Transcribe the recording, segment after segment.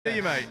See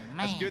you, mate.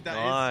 That's good, that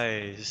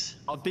is. Nice.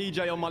 I'll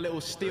DJ on my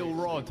little steel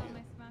rod.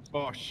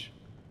 Bosh.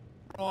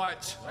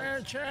 Right.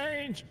 Fair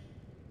change.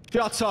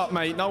 Shut up,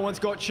 mate. No one's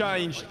got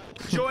change.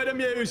 Enjoy the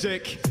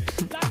music.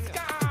 Let's go.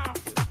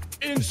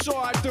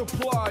 Inside the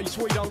place,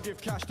 we don't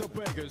give cash to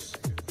beggars.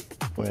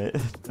 Wait,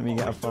 let me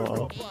get a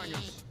photo.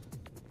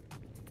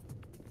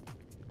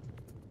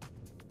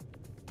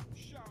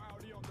 Shout out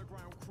the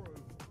underground crew.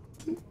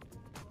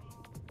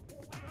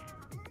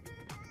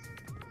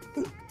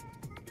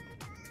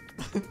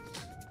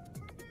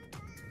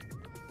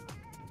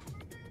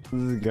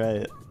 This is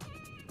great.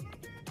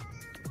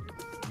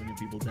 Many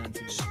people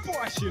dancing.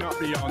 Spicing up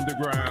the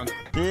underground.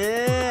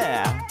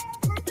 Yeah.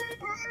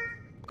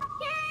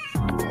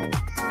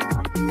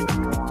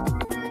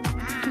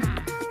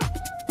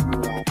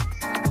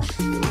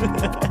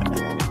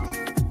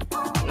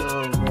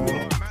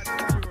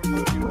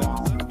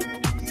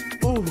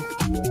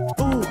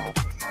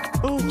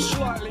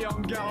 Slightly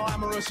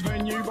unglamorous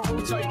venue, but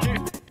we'll take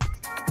it.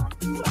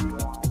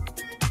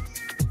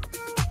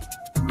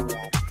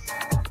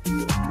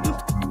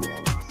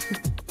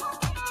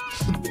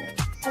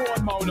 Go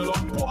on,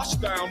 monologue.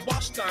 Bust down,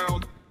 bust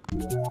down.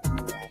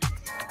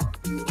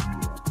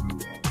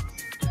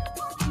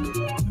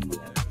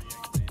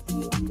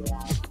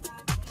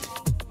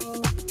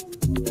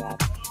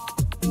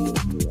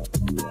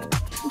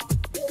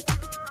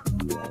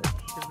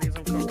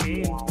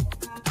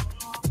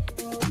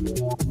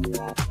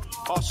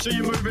 I see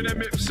you moving them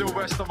hips,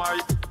 Sylvester,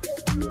 mate.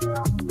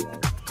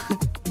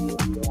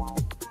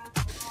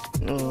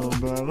 Oh,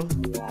 bro.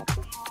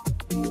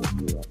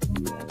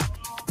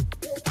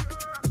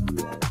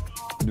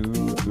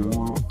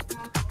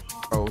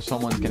 Oh,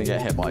 someone's gonna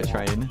get hit by a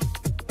train.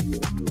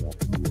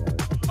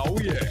 Oh,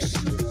 yes.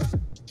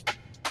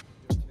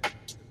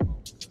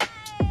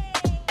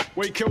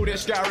 We call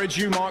this garage,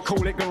 you might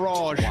call it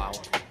garage. Wow.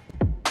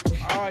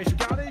 Oh,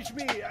 Scottish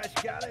me,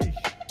 Scottish.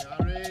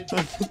 Garage.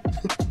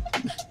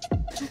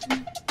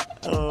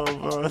 Oh,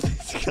 bro,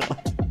 this guy.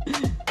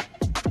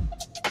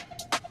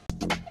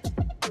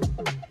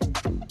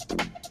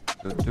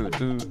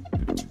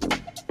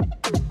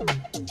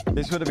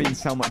 This would have been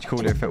so much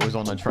cooler if it was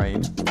on a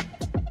train.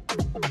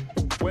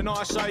 When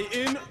I say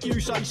in, you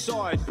say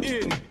side.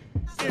 In.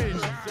 In.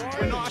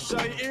 When I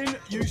say in,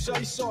 you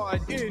say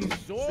side. In.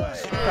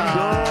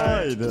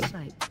 Side.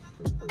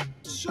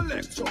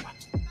 Selector.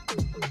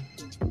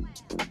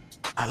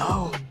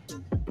 Hello?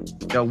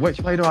 Yo, which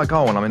way do I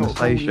go when I'm in the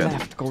station? Go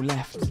left, go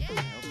left.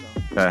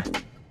 Okay.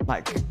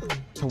 Like,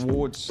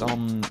 towards,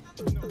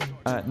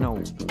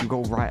 no, you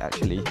go right,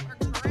 actually.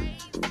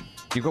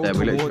 You go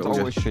towards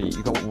Old Street.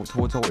 You go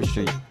towards Old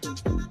Street.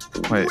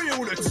 Wait.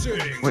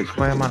 Which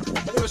way am I?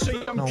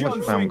 No, which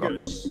way am I going?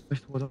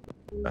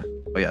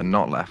 Oh yeah,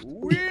 not left.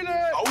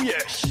 Oh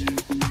yes.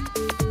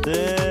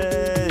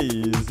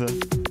 Days.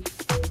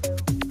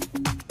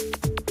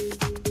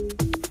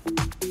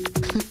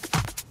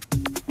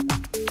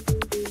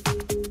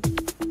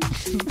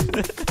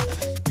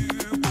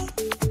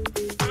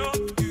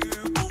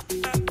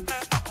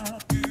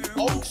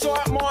 Hold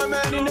tight, my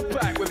man in the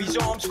back with his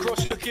arms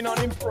crossed, looking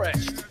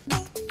unimpressed.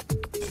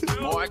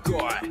 My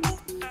guy.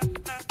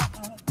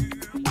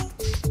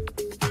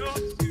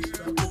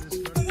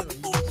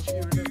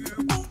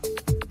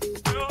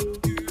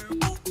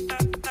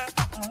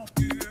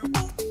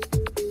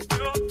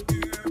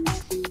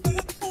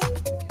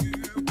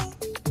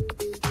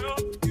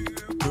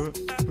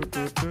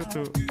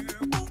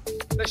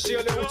 Let's see a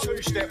little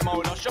two-step,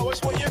 Mona. Show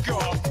us what you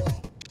got.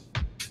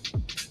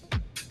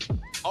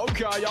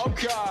 Okay,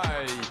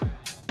 okay.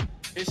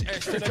 It's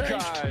S to the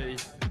K.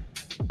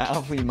 How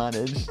have we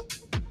managed?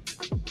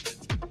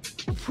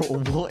 Bro,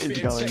 what is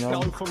going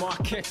on? For my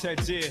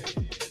heads here.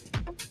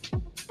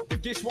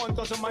 If this one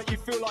doesn't make you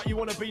feel like you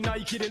want to be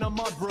naked in a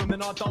mudroom,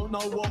 then I don't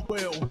know what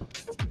will.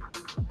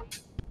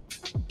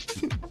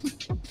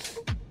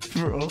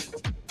 Bro.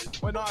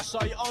 When I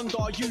say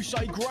under, you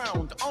say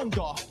ground.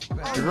 Under.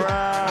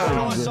 Ground. When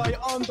I say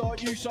under,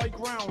 you say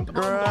ground.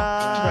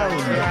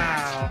 Ground.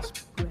 Ground.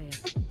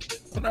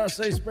 When I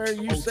say spare,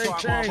 you say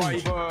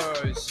change.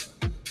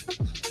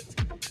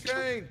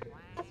 Chain.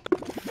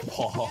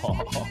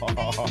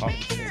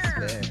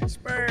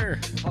 Spare.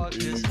 Fuck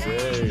this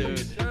man,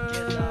 dude. Get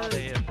out of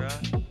here, bro.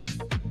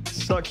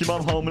 Suck your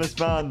mum, homeless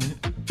man.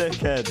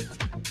 Dickhead.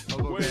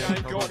 We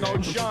ain't got no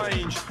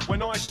change.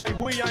 When I say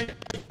we ain't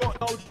got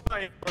no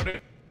change,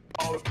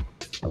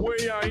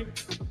 we ain't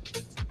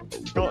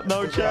got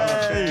no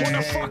change. What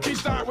the fuck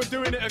is that? We're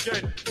doing it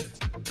again.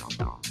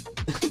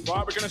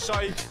 Right, we're gonna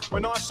say,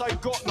 when I say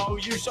got no,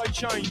 you say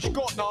change.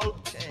 Got no.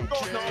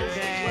 Got no.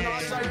 When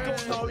I say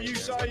got no, you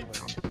say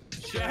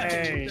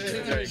change.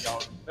 There you go.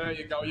 There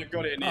you go. You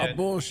got it in the end.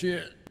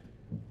 Bullshit.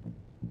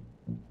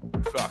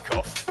 Fuck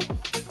off.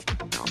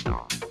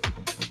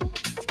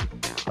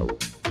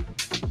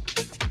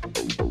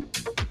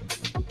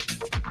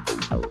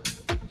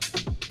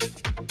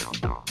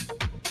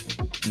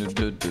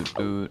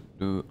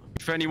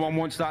 If anyone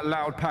wants that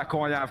loud pack,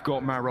 I have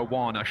got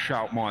marijuana.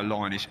 Shout my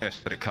line. It's S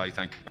to the K.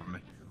 Thank you for me.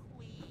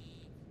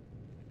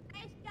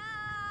 Let's go!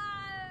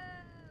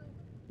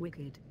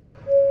 Wicked.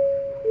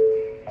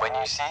 When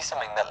you see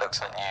something that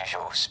looks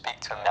unusual, speak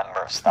to a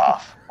member of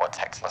staff or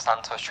text Los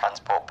Santos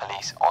Transport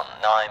Police on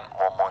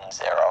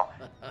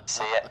 9110.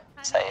 See it,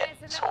 say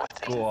it,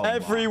 sorted.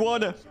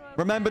 Everyone,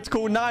 remember to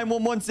call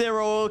 9110,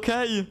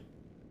 okay?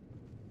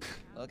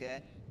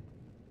 Okay.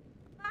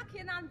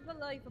 Fucking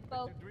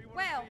unbelievable.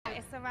 Well,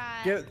 it's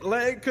alright.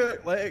 Let it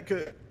cook, let it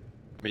cook.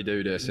 Let me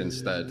do this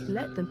instead.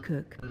 Let them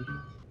cook.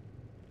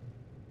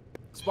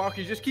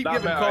 Sparky, just keep That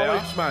giving better,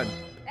 call-outs, yeah? man.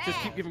 Just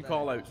keep giving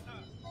call-outs.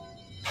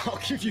 I'll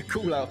give you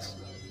call-outs.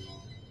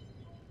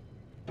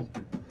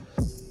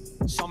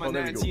 Summer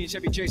 19,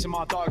 Chevy chasing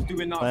my dogs,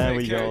 doing that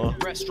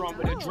vacay. Restaurant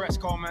with a dress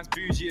code, man's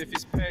bougie if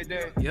it's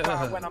payday.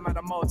 Yeah. When I'm at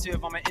a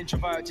motive, I'm an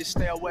introvert, just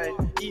stay away.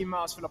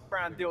 Emails full of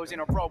brand deals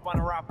in a row,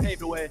 runner I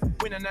paved the way.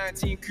 Winner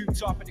 19,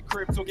 cooped up at the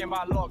crib, talking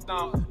about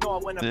lockdown. No,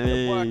 I went up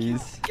to work.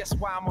 Guess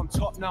why I'm on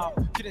top now?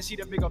 Couldn't see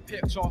the bigger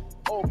picture.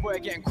 Old boy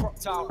getting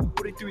cropped out.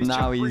 What they do is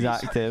now he's breeze.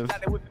 active.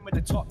 Like they whipping with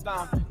the top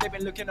down. They've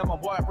been looking at my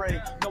work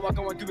rate. No, I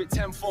go and do it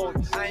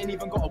tenfold. I ain't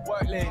even got a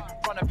work lane.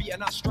 Run a beat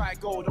and I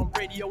strike gold on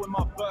radio in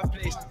my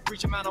birthplace.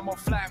 Reach a man, I'm on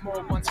flight mode.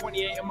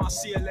 128 in my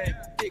CLA.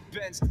 Big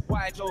Benz,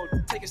 wide load.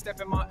 Take a step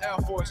in my Air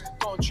Force.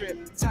 Don't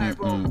trip, tight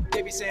rope.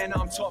 They be saying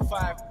I'm top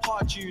 5.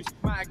 Hard choose,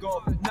 my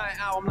go. Night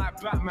out, I'm like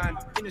Batman.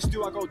 In the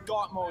stew, I go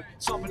dark mode.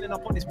 Sampling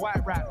up on this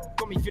white rap.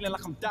 Got me feeling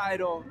like I'm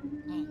died or.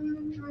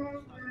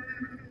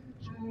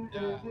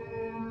 Yeah.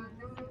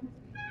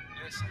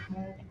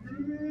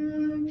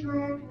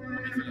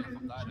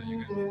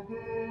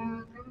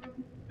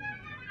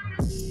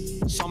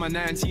 Summer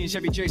 19,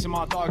 Chevy chasing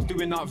my dogs,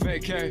 doing that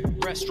vacay.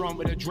 Restaurant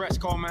with a dress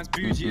code, man's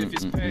bougie if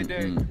it's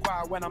payday.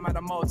 Quiet when I'm at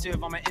a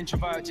motive, I'm an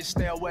introvert, just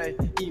stay away.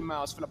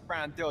 Emails full of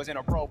brand deals in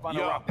a row,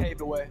 runner I paved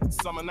the way.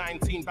 Summer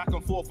 19, back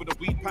and forth with a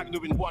weed pack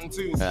doing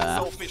 1-2.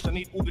 Selfish, I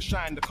need all the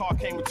shine, the car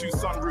came with 2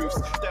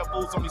 sunroofs.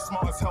 Devils only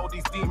smart as hell,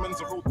 these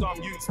demons are all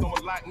dumb youths. No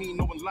one like me,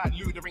 no one like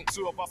Lou, there ain't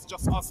 2 of us,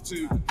 just us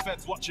 2.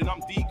 Feds watching,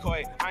 I'm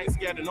decoy, I ain't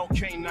scared of no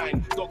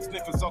canine. Dog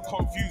sniffers are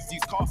confused,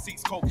 these car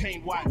seats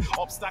cocaine white.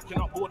 Up stacking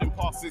up boarding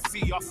passes,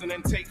 see us and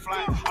then take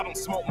flight. I don't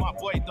smoke, my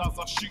boy does,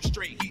 I shoot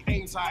straight, he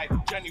aims high.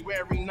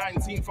 January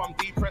 19th, I'm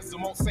depressed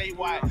and won't say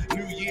why.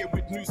 New year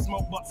with new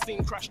smoke, but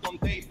scene crashed on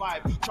day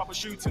 5.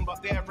 Troubleshooting,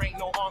 but there ain't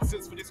no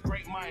answers for this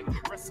great mind.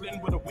 Wrestling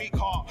with a weak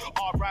heart,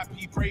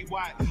 R.I.P. Bray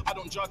White. I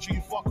don't judge who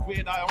you fuck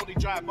with, I only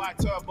drive by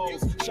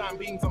turbos. Shine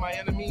beams are my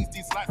enemies,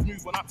 these lights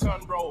move when I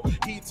turn, bro.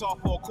 Heat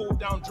up or cool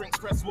down drinks,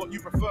 press what you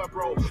prefer,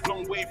 bro.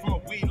 Long way from a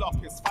wheel up,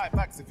 it's 5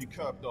 bags if you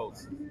curb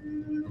those.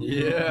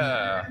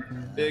 Yeah,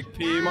 big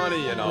P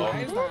money, you know.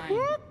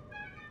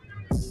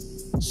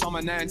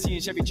 Summer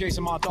 19, Chevy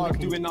chasing my dog,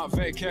 doing that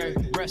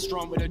vacay.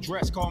 Restaurant with a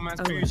dress code,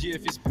 man's bougie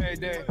if it's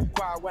payday.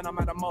 Quiet when I'm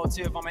at a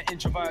motive, I'm an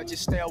introvert,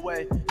 just stay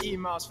away.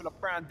 Emails full of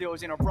brand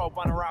deals in a row,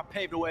 runner I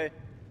paved the way.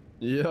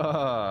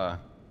 Yeah,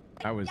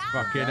 that was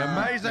fucking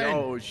amazing.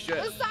 Oh shit.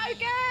 It was so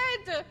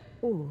good.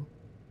 Oh.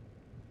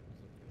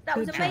 That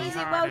was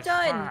amazing. Well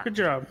done. Good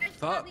job.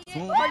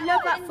 I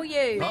love that for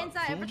you.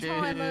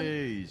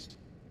 Jeez.